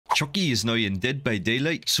Chucky is now in Dead by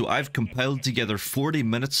Daylight, so I've compiled together 40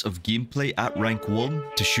 minutes of gameplay at rank 1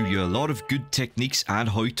 to show you a lot of good techniques and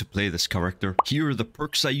how to play this character. Here are the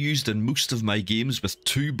perks I used in most of my games with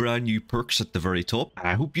 2 brand new perks at the very top. And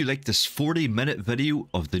I hope you like this 40-minute video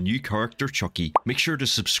of the new character Chucky. Make sure to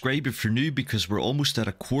subscribe if you're new because we're almost at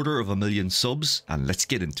 250,000 subs, and let's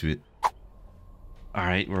get into it.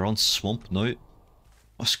 Alright, we're on Swamp now.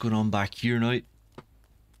 What's going on back here now?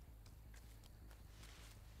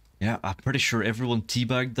 Yeah, I'm pretty sure everyone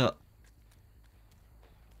teabagged that.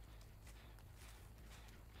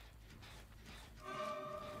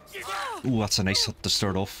 Ooh, that's a nice hit to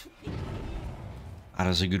start off. That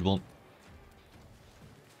is a good one.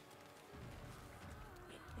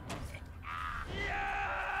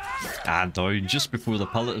 And down just before the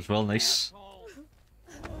pallet as well, nice.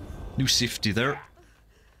 New safety there.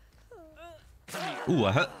 Ooh,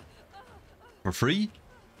 a hit. For free.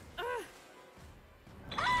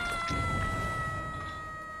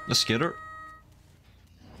 Let's get her.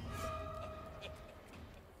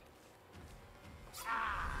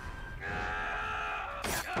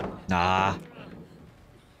 Nah.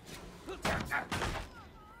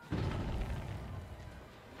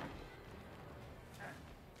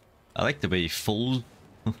 I like the way he falls.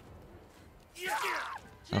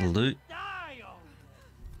 That'll do.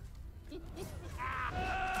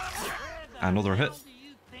 Another hit.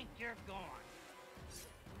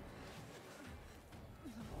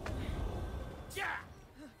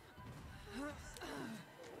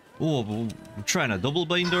 Oh, we're trying a double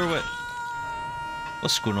bind or what?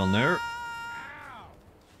 What's going on there?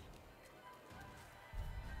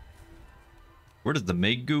 Where did the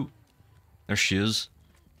Meg go? There she is.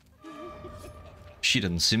 She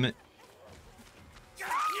didn't see me.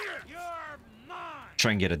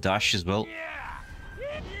 Try and get a dash as well.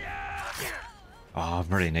 Ah,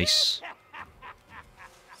 very nice.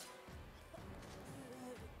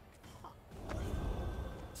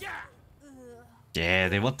 Yeah,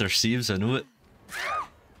 they want their saves, I know it.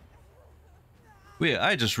 Wait,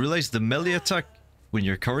 I just realized the melee attack when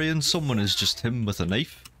you're carrying someone is just him with a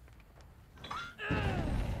knife.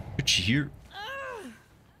 What's she here?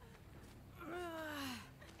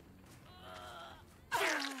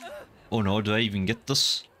 Oh no, do I even get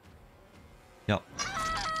this? Yep.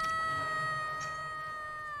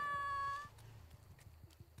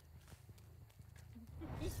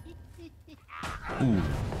 Ooh.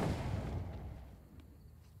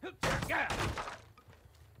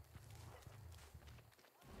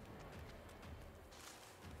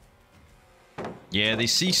 Yeah, they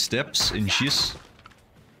see steps and chase.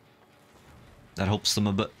 That helps them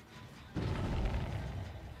a bit.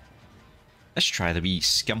 Let's try the wee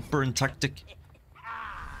scampering tactic.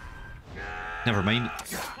 Never mind.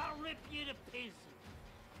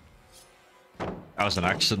 That was an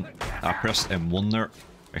accident. I pressed M1 there,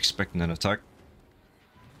 expecting an attack.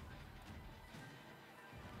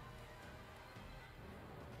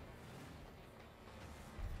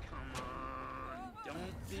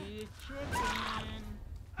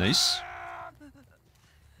 Nice.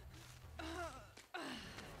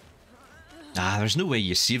 Ah, there's no way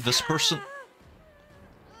you save this person.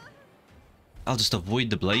 I'll just avoid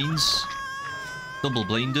the blinds. Double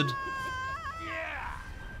blinded.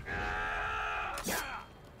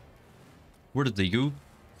 Where did they go?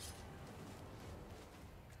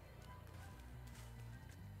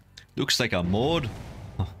 Looks like a mod.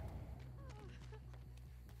 Huh.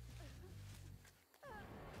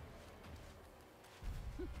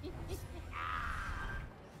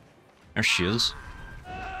 There she is.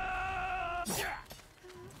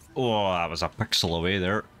 Oh, that was a pixel away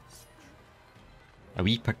there. A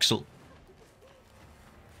wee pixel.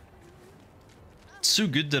 It's so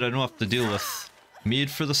good that I don't have to deal with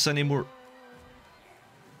maid for this anymore.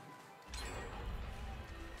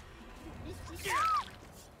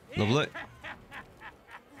 Lovely.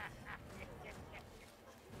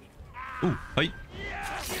 Oh, hi.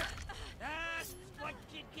 That's what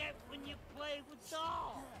you get when you play with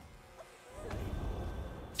dolls.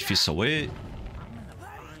 Face away.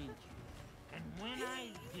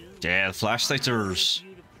 Yeah, the flashlighters.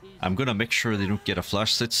 I'm gonna make sure they don't get a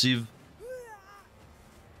flashlight save.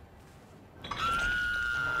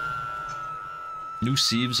 No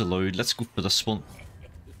saves allowed. Let's go for this one.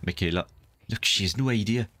 Michaela. Look, she has no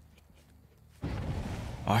idea.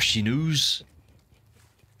 Oh, she knows.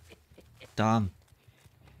 Damn.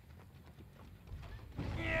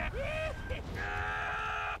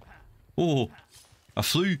 Oh, I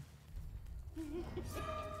flew.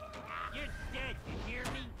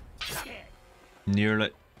 Nearly.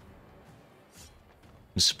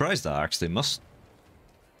 I'm surprised I actually missed.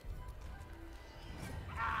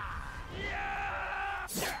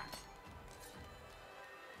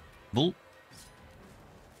 Volt.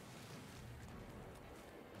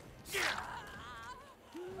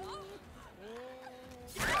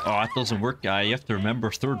 Oh, that doesn't work. You have to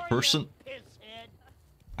remember third person.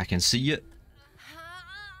 I can see it.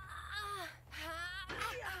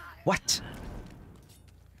 What?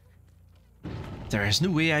 There is no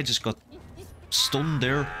way I just got stunned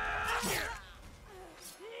there.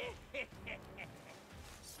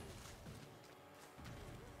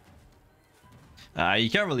 You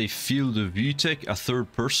can't really feel the view take a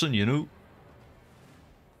third person, you know?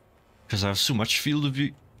 Because I have so much field of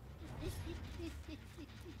view.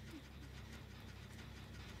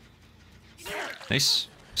 Nice.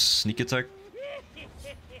 Sneak attack.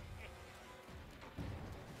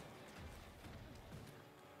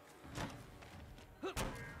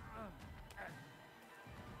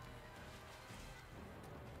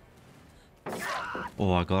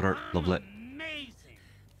 Oh, I got her. Lovely.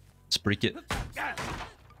 Let's break it.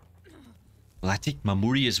 Will I take my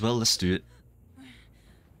Mori as well? Let's do it.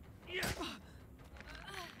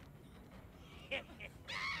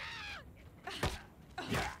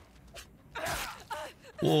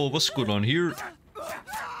 Whoa, what's going on here?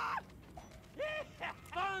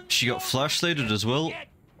 She got flashlighted as well.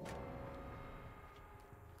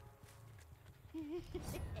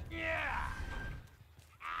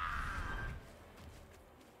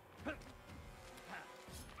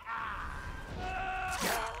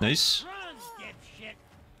 Nice.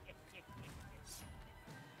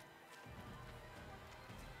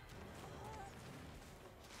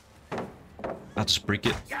 I'll just break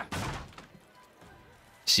it.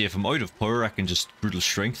 See, if I'm out of power, I can just brutal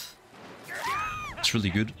strength. It's really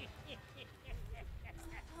good.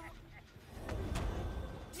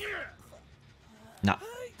 Nah.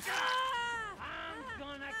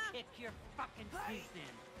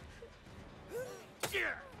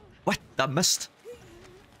 What? That missed?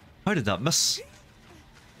 How did that miss?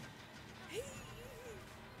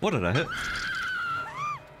 What did I hit?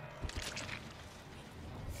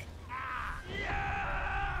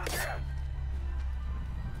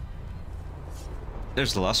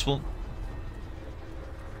 There's the last one.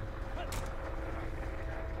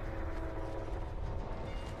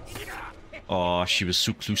 Oh, she was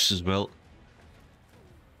so close as well.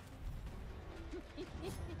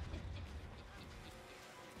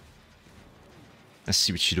 Let's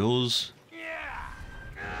see what she does.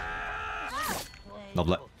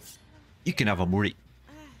 Lovely. You can have a Mori.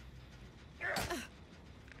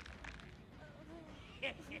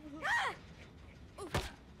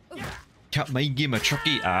 Can't mind game a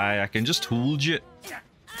Chucky. Aye, I can just hold you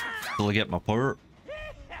till I get my power.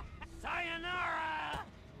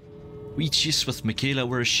 We chase with Michaela.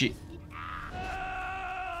 Where is she?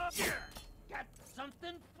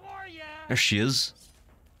 There she is.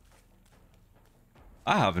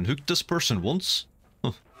 I haven't hooked this person once.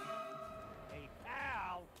 Huh. Hey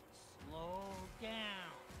pal, slow down.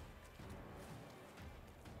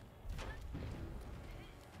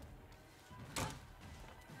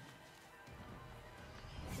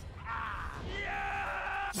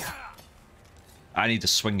 I need to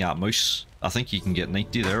swing that mouse. I think you can get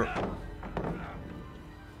 90 there.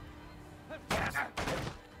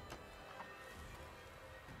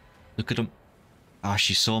 Look at him. Ah,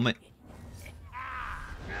 she saw me.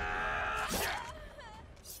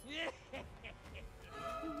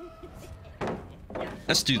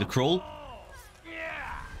 Let's do the crawl.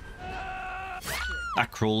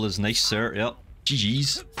 That crawl is nice, sir. Yep.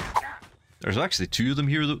 GG's. There's actually two of them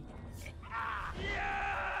here, though.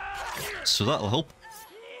 So that'll help.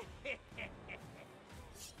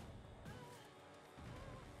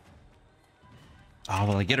 Ah,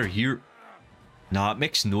 will I get her here? Nah, it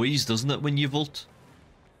makes noise, doesn't it, when you vault?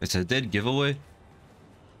 It's a dead giveaway.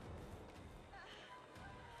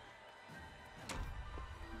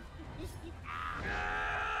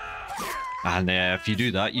 And if you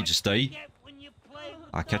do that, you just die.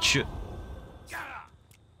 I'll catch you.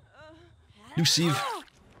 No save.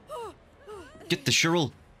 Get the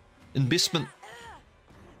Cheryl. In basement.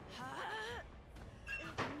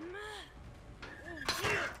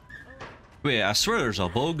 Wait, I swear there's a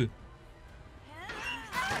bug.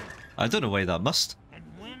 I don't know why that missed.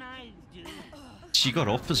 She got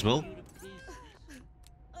off as well.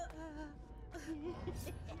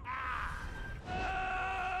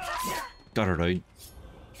 Got her down.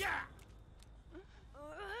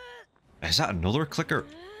 Is that another clicker?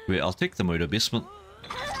 Wait, I'll take them out of basement.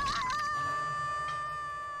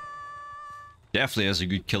 Definitely is a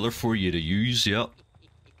good killer for you to use, yeah.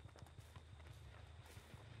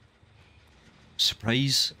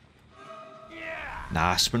 Surprise.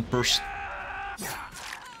 Nah, sprint burst.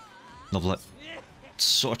 Lovely.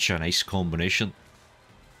 Such a nice combination.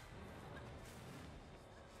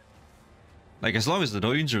 Like, as long as the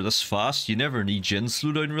downs are this fast, you never need gen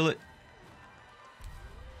slowdown, really.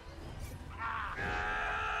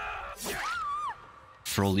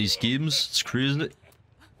 For all these games, it's crazy, isn't it?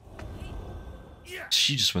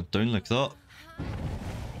 She just went down like that.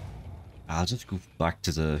 I'll just go back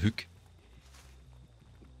to the hook.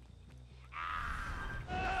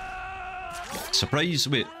 Surprise!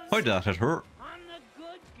 Wait, how did that hit her? I'm the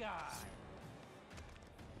good guy.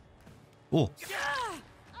 Oh.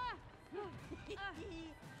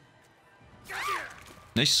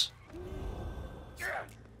 Nice.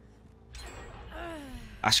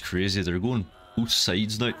 That's crazy, they're going both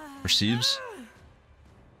sides now for saves.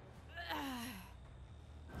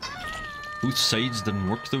 Both sides didn't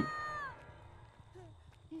work though.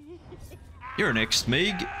 You're next,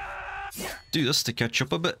 Meg. Do this to catch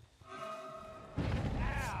up a bit.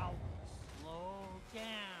 Ow. Slow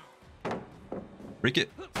down. Break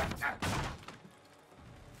it.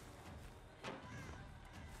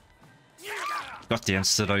 Got the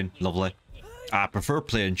insta down. Lovely. I prefer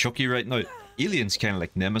playing Chucky right now. Alien's kind of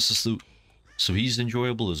like Nemesis though, so he's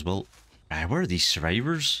enjoyable as well. Where are these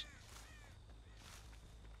survivors?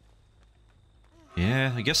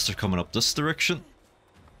 Yeah, I guess they're coming up this direction.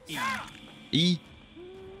 E.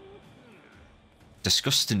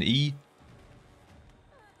 Disgusting E.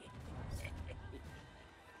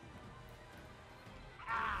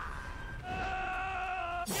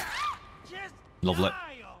 Lovely.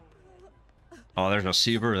 Oh, there's a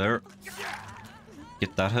saber there.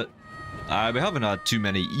 Get that hit. We haven't had too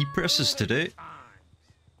many E presses today.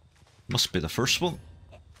 Must be the first one.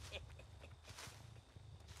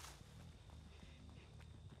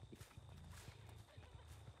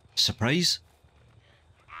 Surprise.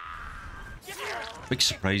 Big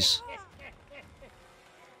surprise.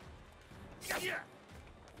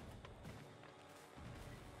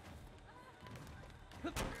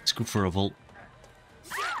 Let's go for a vault.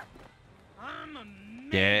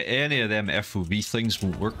 Yeah, any of them FOV things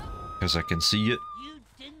won't work, because I can see it. You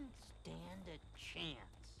didn't stand a chance.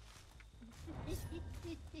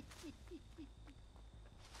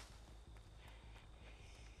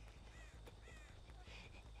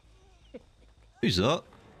 Who's that?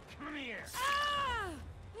 Come here.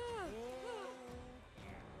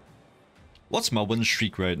 What's my win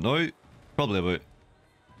streak right now? Probably about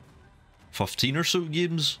 15 or so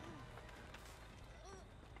games.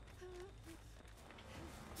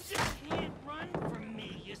 You can't run from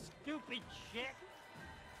me, you stupid shit.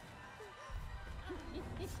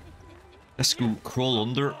 Let's go crawl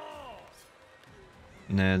under.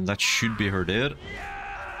 And then that should be her dead.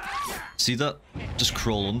 See that? Just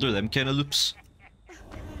crawl under them kind of loops.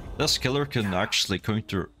 This killer can actually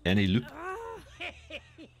counter any loop.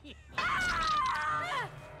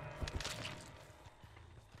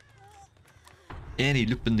 Any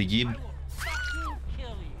loop in the game. Fucking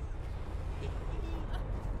kill you.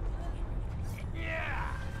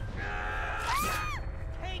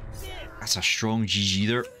 Take this. That's a strong GG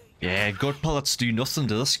there. Yeah, god pellets do nothing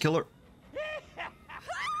to this killer.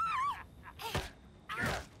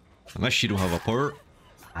 Unless you don't have a power.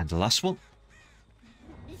 And the last one.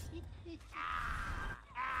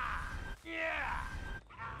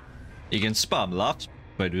 You can spam that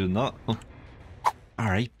by doing that. Huh.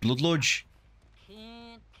 Alright, Blood Lodge.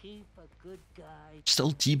 Can't keep a good guy.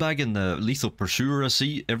 Still teabagging the lethal pursuer, I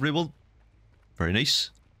see, everyone. Very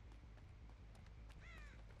nice.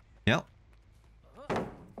 Yeah.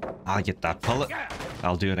 I'll get that pellet.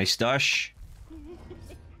 I'll do a nice dash.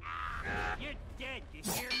 You're dead, you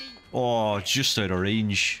hear me? Oh, just out of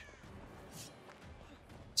range.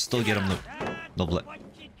 Still get him though. That's Lovely. what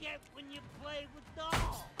you get when you play with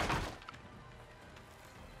dolls.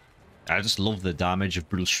 I just love the damage of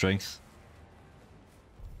Brutal Strength.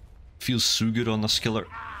 Feels so good on this killer.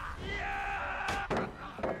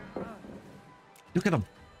 Look at him.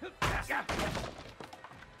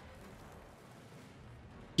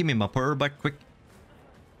 Give me my power back quick.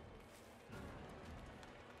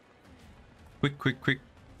 Quick, quick, quick.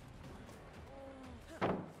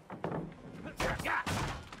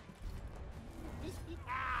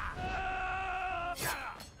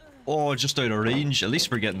 Oh, just out of range. At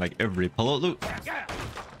least we're getting like every pellet though.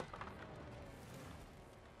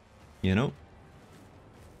 You know?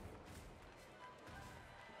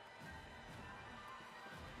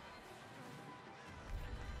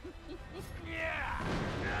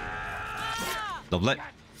 Lovely.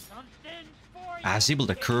 I was able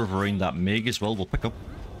to curve around that Meg as well. We'll pick up.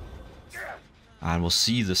 And we'll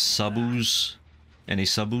see the subos. Any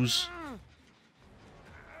subos?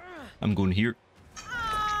 I'm going here.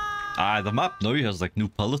 Ah, the map now has like new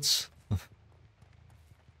pellets.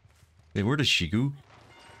 Hey, where does she go?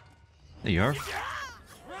 There you are.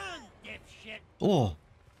 Run, dipshit. Oh,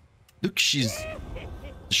 look, she's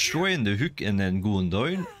destroying the hook and then going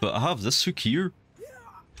down. But I have this hook here.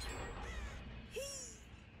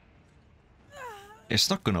 It's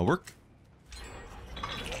not gonna work.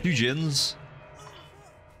 2 gens.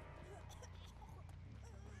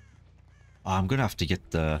 Oh, I'm gonna have to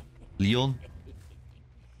get the Leon.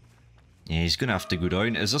 Yeah, he's gonna have to go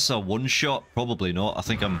down. Is this a one shot? Probably not. I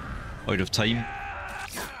think I'm out of time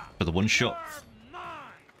for the one shot.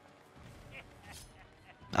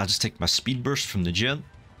 I'll just take my speed burst from the gen.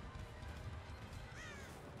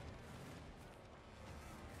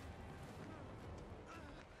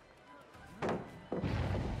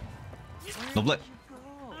 Lovely.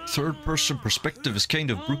 Third person perspective is kind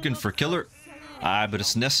of broken for killer. Ah, but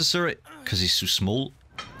it's necessary because he's so small.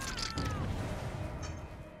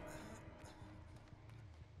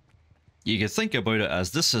 You can think about it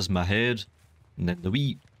as this is my head, and then the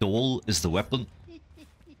wee doll is the weapon.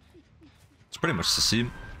 It's pretty much the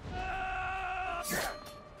same.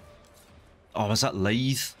 Oh, was that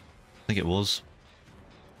lithe? I think it was.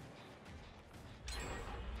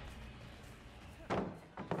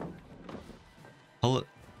 Pull it.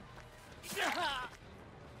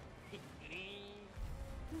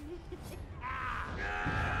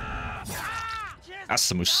 That's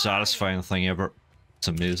the most satisfying thing ever. It's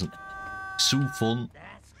amazing. So fun.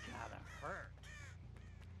 That's gotta hurt.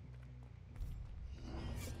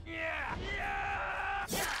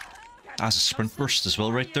 That's a sprint burst as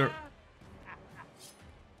well right there.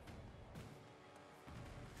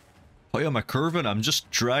 How am I curving? I'm just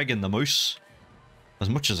dragging the mouse as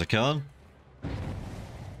much as I can.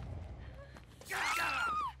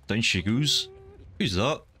 Down she goes. Who's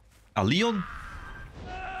that? A Leon?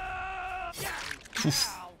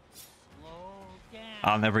 Oof.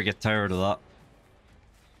 I'll never get tired of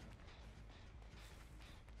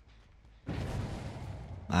that.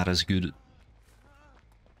 That is good.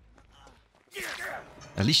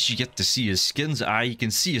 At least you get to see his skins. Ah, you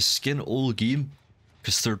can see his skin all game.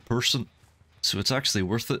 Because third person. So it's actually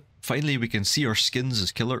worth it. Finally we can see our skins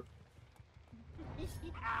as killer.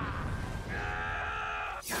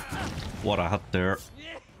 What a hit there.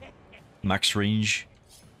 Max range.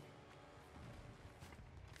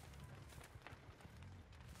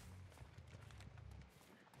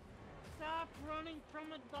 Stop running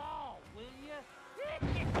from a doll, will you?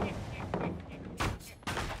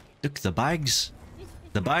 Look, the bags.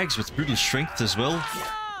 The bags with brutal strength as well.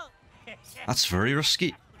 That's very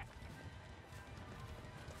risky.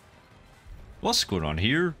 What's going on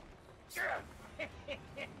here?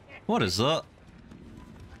 What is that?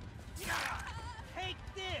 Take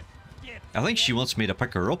this, dip. I think she wants me to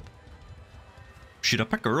pick her up. Should I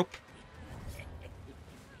pick her up?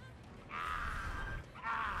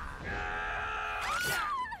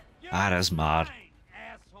 That is mad.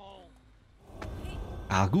 Asshole.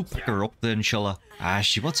 I'll go pick her up then, shall I? Ah,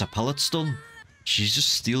 she wants a pellet stun. She's just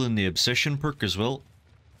stealing the obsession perk as well.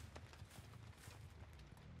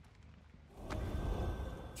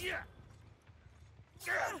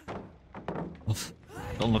 Oof.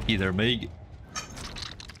 Unlucky there, Meg.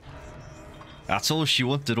 That's all she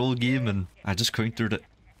wanted all game and I just countered it.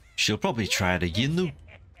 She'll probably try it again though.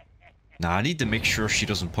 Nah, I need to make sure she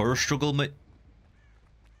doesn't power struggle, mate.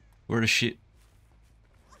 Where is she?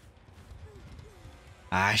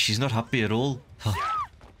 Ah, she's not happy at all. Huh.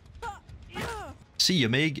 See you,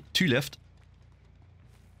 Meg. 2 left.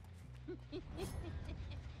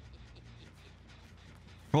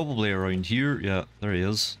 Probably around here. Yeah, there he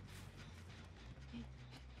is.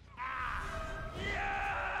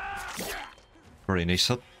 Very nice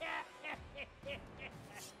hit.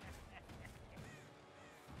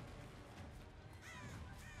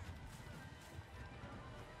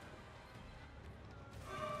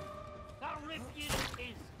 I'll rip you to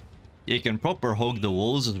pieces. You can proper hug the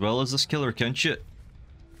walls as well as this killer, can't you?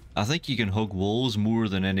 I think you can hug walls more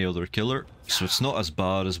than any other killer, so it's not as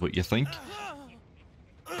bad as what you think.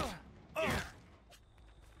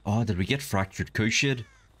 Oh, did we get fractured cowshed?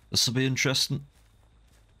 This will be interesting.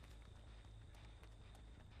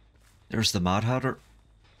 There's the Madhatter.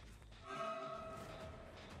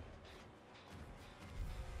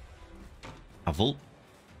 A vault.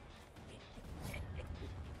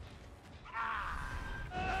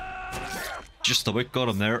 Just about got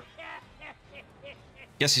him there.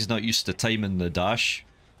 Guess he's not used to timing the dash.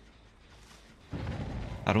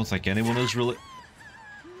 I don't think anyone is really.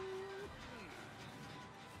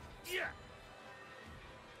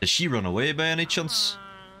 Did she run away by any chance?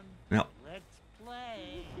 No. Let's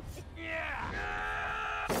play.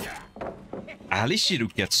 At least you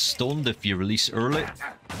don't get stunned if you release early.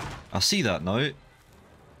 I see that now.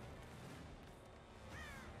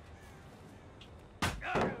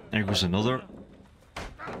 There goes another.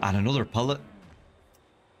 And another pellet.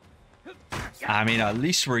 I mean, at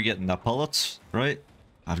least we're getting the pellets, right?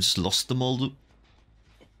 I've just lost them all though.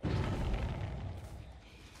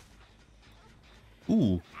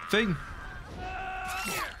 Ooh, thing.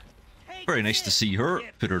 Very nice to see her.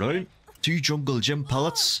 Put her down. 2 jungle gym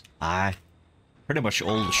pellets. Aye. Pretty much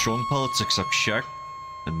all the strong pellets except Shack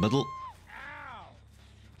and middle.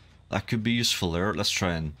 That could be useful there. Let's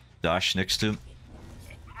try and dash next to him.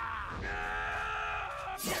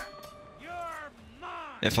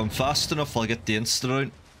 If I'm fast enough, I'll get the insta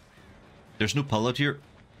down. There's no pellet here.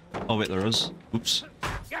 Oh wait, there is. Oops.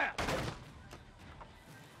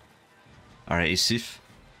 Alright, he's safe.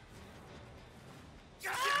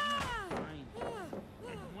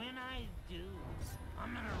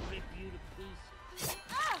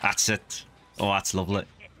 That's it. Oh, that's lovely.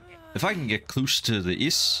 If I can get close to the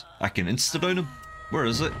ace, I can insta down him. Where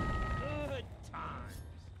is it?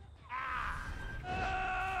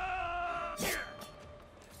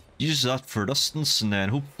 Use that for distance and then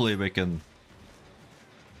hopefully we can...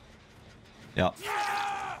 Yeah.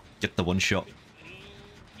 Get the one shot.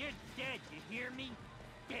 You're dead, you hear me?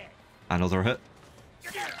 Dead. Another hit.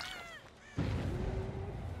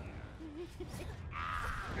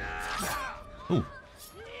 Oh.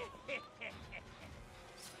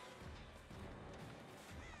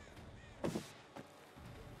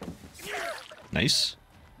 Nice.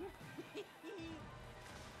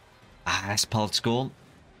 Ah, this pellet's gone.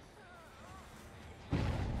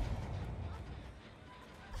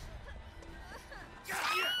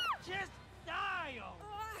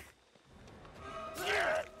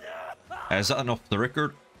 Is that enough for the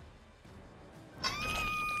record?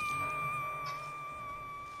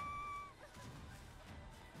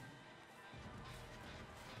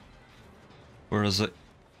 Where is it?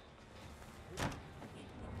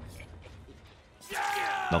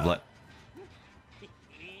 Lovely.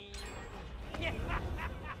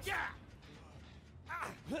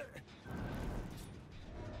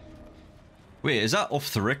 Wait, is that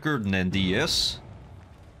off the record and then DS?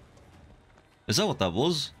 Is that what that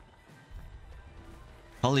was?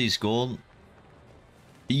 Holly's gone.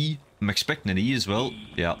 E. I'm expecting an E as well.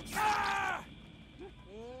 Yeah.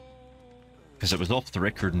 Because it was off the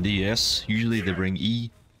record in DS. Usually they bring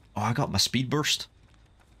E. Oh, I got my speed burst.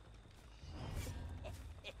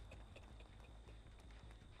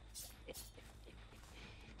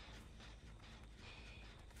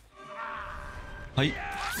 Hi.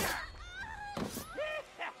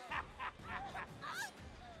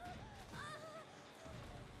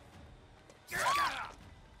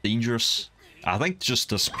 Dangerous. I think just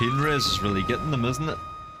this pain res is really getting them, isn't it?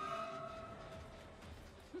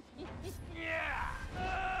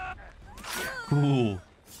 Ooh,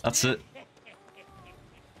 that's it.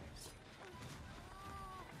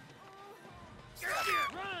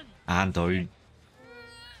 And down.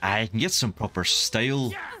 I can get some proper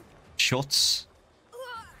style shots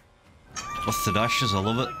with the dashes. I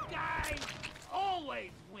love it.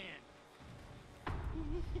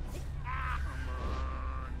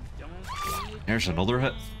 There's another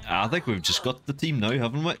hit. I think we've just got the team now,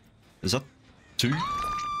 haven't we? Is that 2?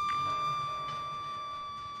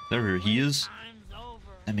 There he is.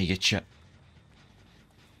 Let me get you.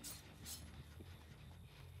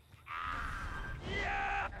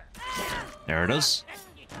 There it is.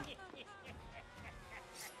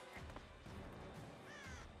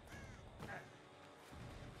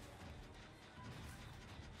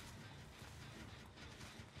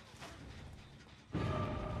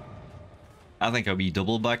 I think I'll be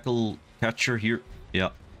double backle catcher here. Yeah.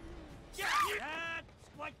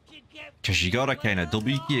 Because you gotta kind of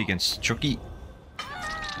W key against Chucky.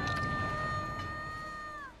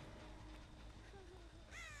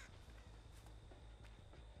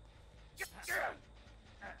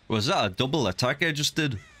 Was that a double attack I just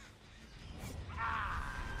did?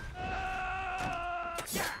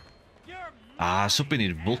 Ah, I was hoping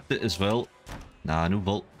he'd vault it as well. Nah, no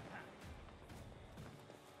vault.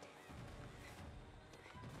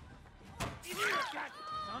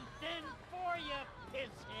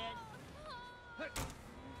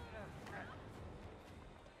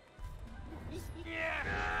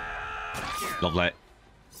 Lovely.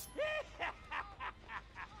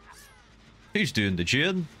 Who's doing the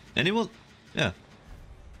Jane? Anyone? Yeah.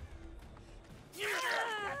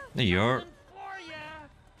 There you are.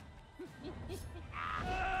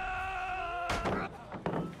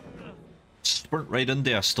 Sprint right in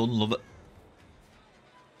there, stun, love it.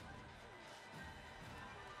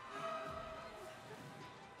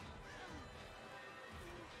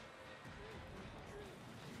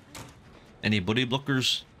 Any body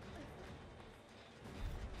blockers?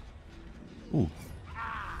 Ooh.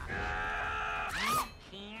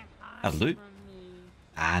 Hello.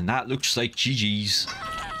 And that looks like GG's.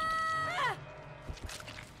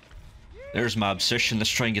 There's my obsession. Let's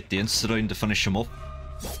try and get the insta-down to finish him off.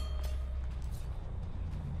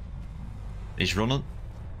 He's running.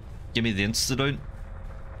 Give me the insta-down.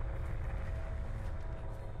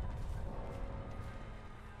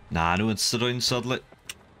 Nah, no insta-down, sadly.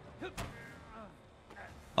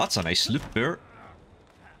 That's a nice loop there.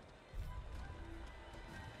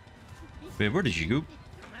 Wait, where did you go?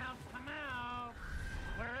 Come out,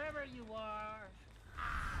 wherever you are.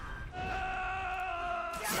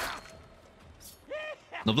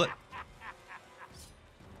 Lovely.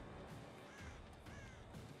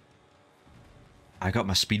 I got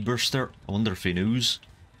my speed burst there. I wonder if he knows.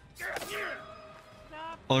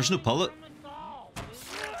 Oh, there's no pellet.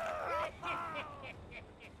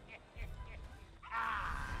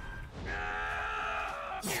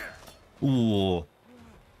 Ooh.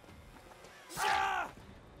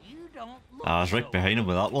 I was right behind him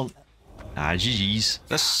with that one. Ah, GG's.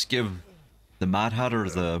 Let's give the Mad Hatter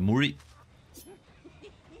the Mori.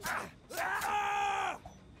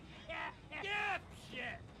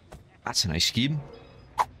 That's a nice scheme.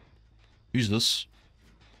 Who's this?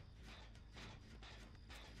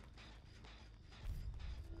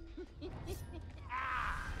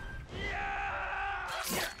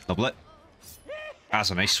 Lovely.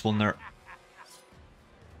 That's a nice one there.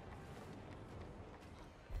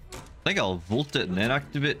 I think I'll volt it and then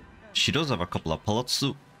activate. She does have a couple of pellets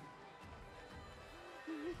though.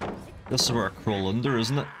 This is where I crawl under,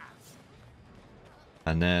 isn't it?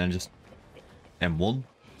 And then just M1.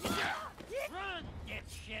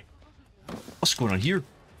 What's going on here?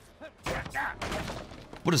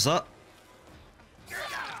 What is that?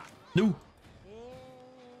 No.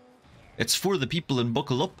 It's for the people in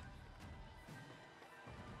Buckle Up.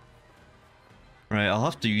 Right, I'll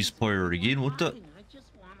have to use power again, won't it?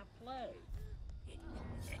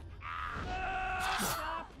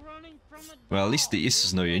 Well, at least the ace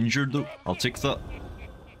is now injured though. I'll take that.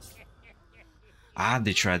 And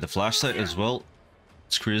they tried the flashlight as well.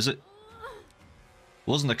 It's crazy.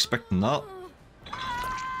 Wasn't expecting that.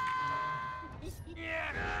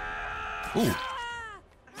 Oh.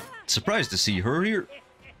 Surprised to see her here.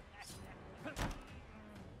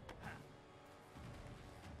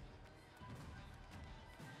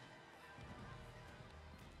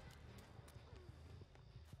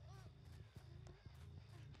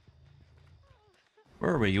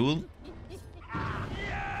 Where are we going?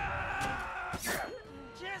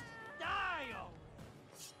 Just dial.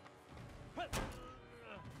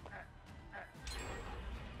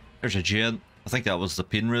 There's a gen. I think that was the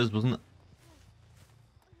pin res, wasn't it?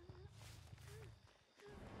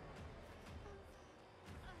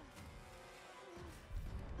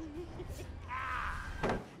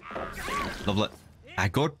 Lovely. A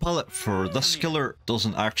god pallet for this killer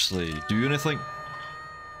doesn't actually do anything.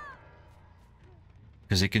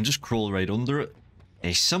 Because they can just crawl right under it.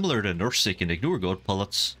 It's similar to Nurse, they can ignore god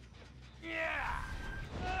pallets.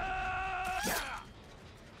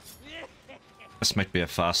 This might be a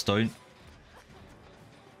fast down.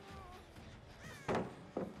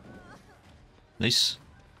 Nice.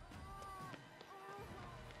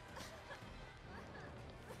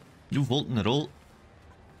 No vaulting at all.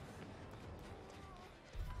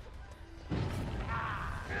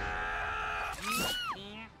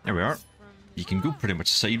 There we are. You can go pretty much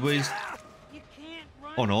sideways.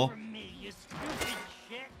 Oh no.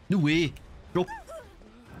 No way. Drop.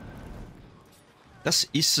 This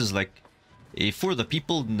ace is like for the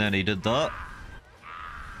people, and then he did that.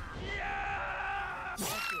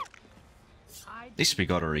 At least we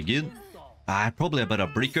got her again. Ah, probably a bit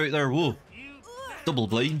of breakout there. Whoa. Double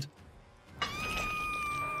blind.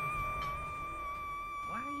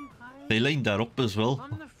 They lined that up as well.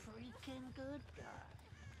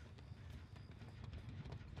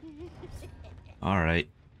 Alright.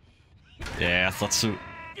 Yeah, I thought so.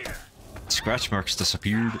 Scratch marks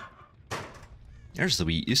disappeared. There's the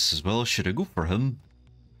wee ace as well. Should I go for him?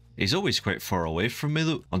 He's always quite far away from me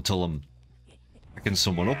though, until I'm picking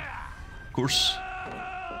someone up. Of course.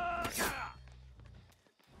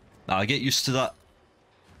 I'll get used to that.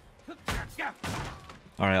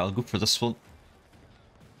 Alright, I'll go for this one.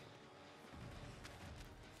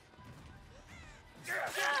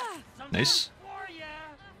 Nice.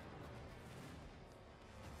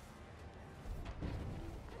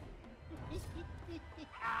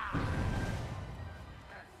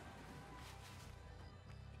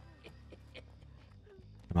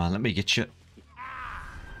 Come on, let me get you.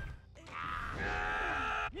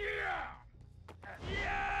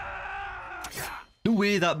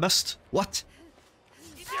 way that missed. What?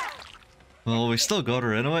 Well, we still got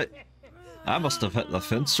her anyway. I must have hit the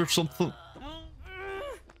fence or something.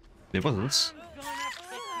 Wait, what is this?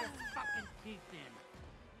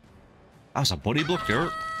 That was a body block there.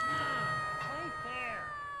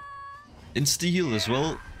 Insta heal as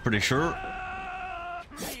well, pretty sure.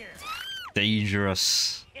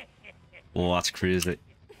 Dangerous. Oh, that's crazy.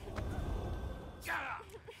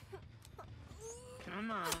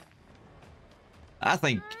 I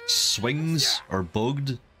think swings are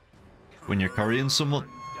bugged when you're carrying someone.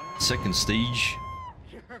 Second stage.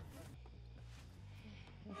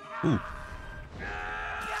 Ooh.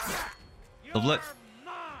 Lovely.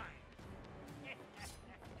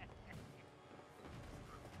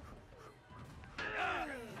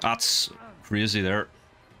 That's crazy there.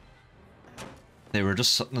 They were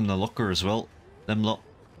just sitting in the locker as well. Them lot.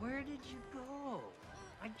 Where did you go?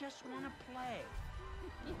 I just want to play.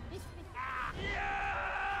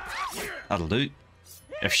 That'll do.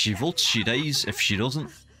 If she votes, she dies. If she doesn't,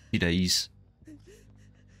 she dies.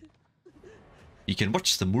 You can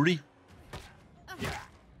watch the Muri.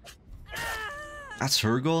 That's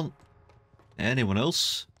her gone. Anyone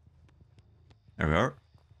else? There we are.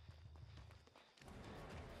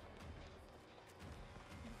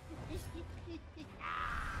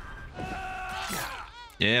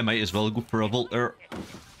 Yeah, might as well go for a vault there.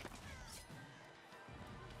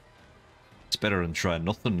 It's better than trying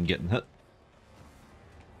nothing and getting hit.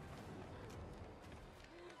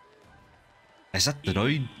 Is that the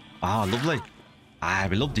down? Ah, lovely. Ah,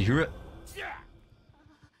 we love to hear it.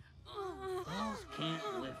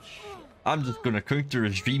 I'm just gonna counter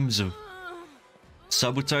his dreams of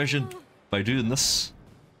sabotaging by doing this.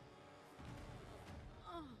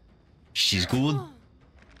 She's going.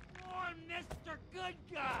 Mr. Good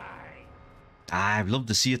Guy. Ah, I'd love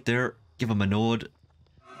to see it there. Give him a nod.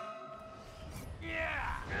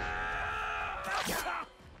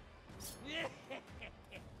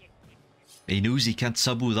 He knows he can't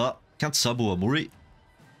sabo that. Can't sabo a Muri.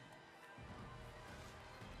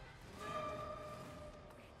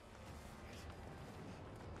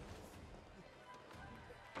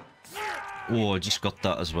 Oh, I just got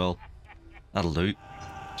that as well. That'll do.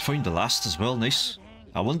 Found the last as well, nice.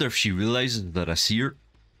 I wonder if she realises that I see her.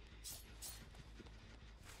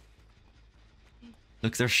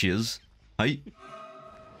 Look, there she is. Hi.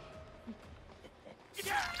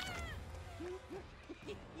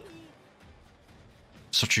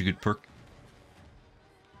 Such a good perk.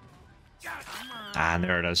 Ah,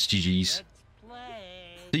 there it is. GG's.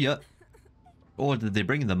 See ya. Oh, did they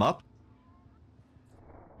bring them up?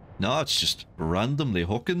 No, it's just randomly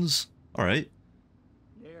Hawkins. Alright.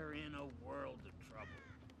 They're in a world of trouble.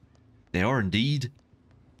 They are indeed.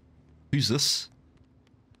 Who's this?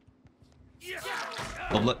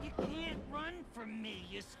 Lovely. You can't run from me,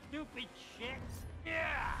 you stupid shit.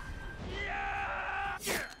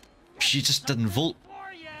 She just didn't volt.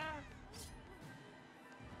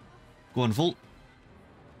 Go on, volt.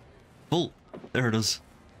 Volt. There it is.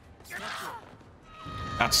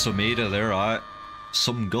 That's some Ada there, alright.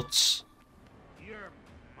 Some guts. You're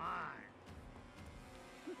mine.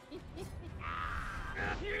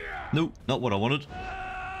 No, not what I wanted.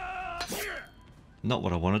 Not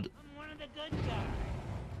what I wanted. I'm one of the good guys.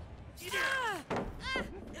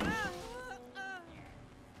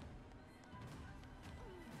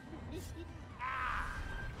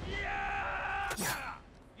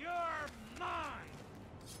 You're mine.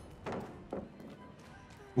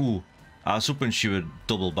 Ooh, I was hoping she would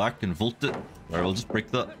double back and volt it. Or I'll just break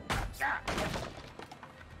that.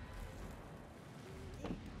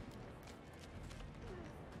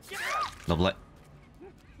 Lovely.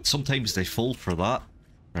 Sometimes they fall for that.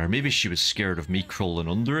 Or maybe she was scared of me crawling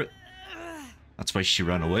under it. That's why she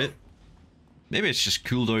ran away. Maybe it's just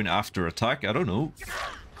cooldown after attack, I don't know.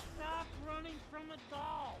 Stop running from a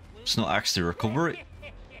doll. It's not actually recovery.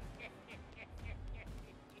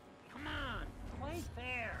 Come on, play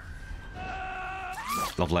fair.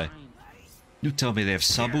 Lovely. You tell me they have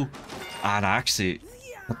Sabo. And I actually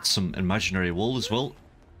put some imaginary wall as well.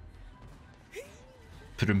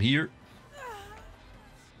 Put him here.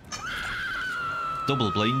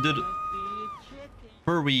 Double blinded.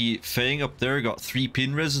 Her wee Fang up there got 3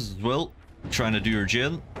 pain reses as well. Trying to do her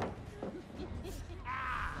gen.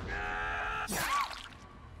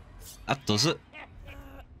 That does it.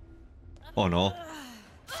 Oh no.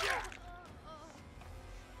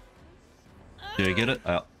 Did I get it?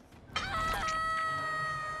 Yeah.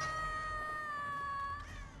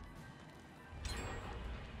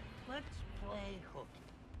 Let's play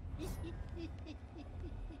hooky.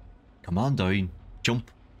 Come on down. Jump.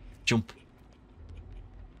 Jump.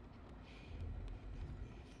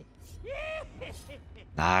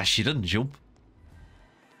 Ah, she didn't jump.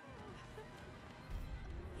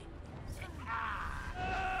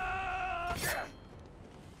 I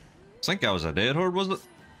think I was a dead horde, wasn't it?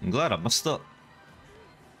 I'm glad I missed that.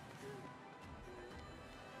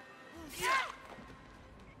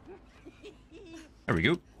 There we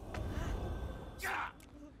go.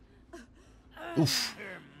 Oof.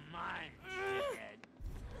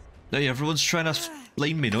 Hey, everyone's trying to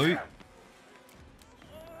blind me now.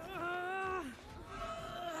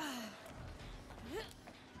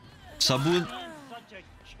 Someone.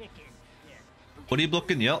 What are you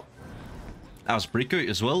blocking? Yep. That was breakout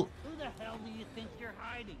as well. Who the hell do you think you're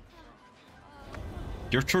hiding?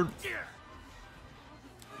 Your turn.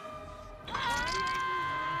 I'm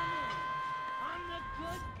the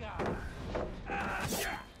good guy.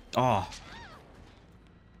 Oh.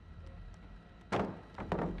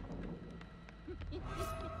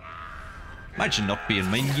 Imagine not being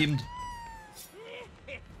mind gamed.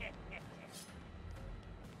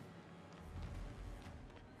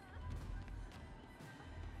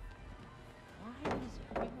 Why is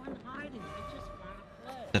everyone hiding? I just want to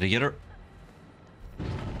play. Did I get her?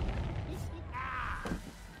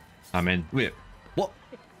 I mean, wait. What?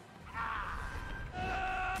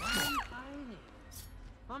 I'm hiding.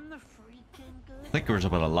 I'm the freaking good. I think there was a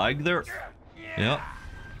bit of lag there. Yeah.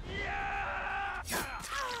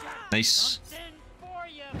 Nice. Something for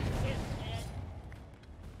you, pisshead.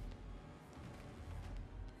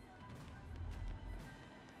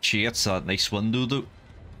 She gets that nice window though.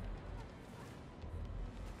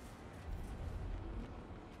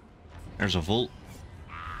 There's a vault.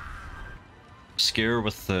 Scare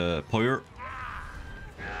with the power.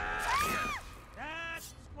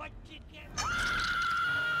 That's what you get.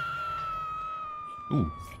 Ooh.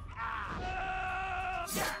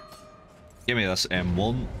 Give me this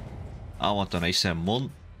M1. I want a nice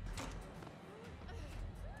M1.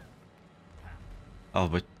 I have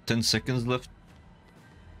about 10 seconds left.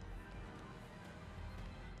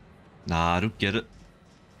 Nah, I don't get it.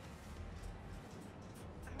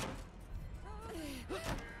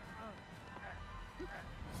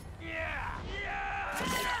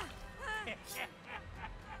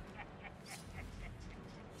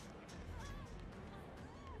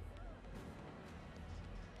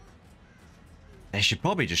 They should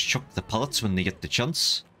probably just chuck the pellets when they get the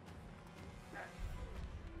chance.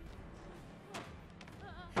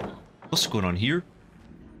 What's going on here?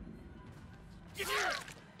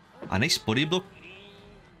 A nice body block.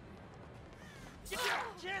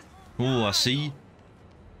 Oh, I see.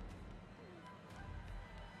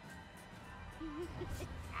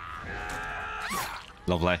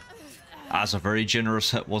 Lovely. That's a very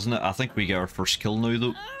generous hit, wasn't it? I think we get our first kill now,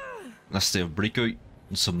 though. Unless they have breakout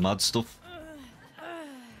and some mad stuff.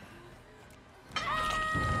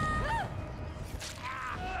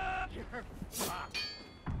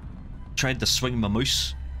 Tried to swing my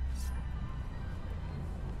mouse.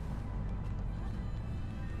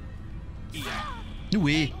 No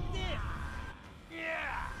way.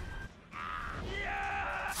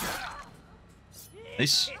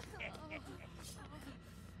 Nice.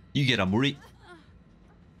 You get a Murray.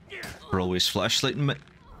 For always flashlighting me.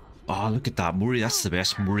 Oh, look at that Murray. That's the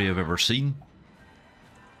best Murray I've ever seen.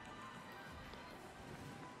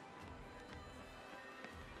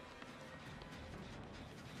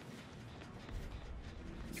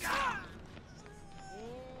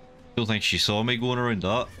 Don't think she saw me going around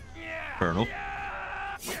that. Fair enough.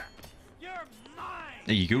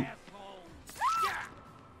 There you go.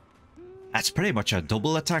 That's pretty much a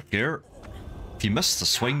double attack there. If you miss the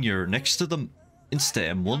swing, you're next to them. Insta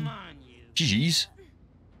M1. GG's.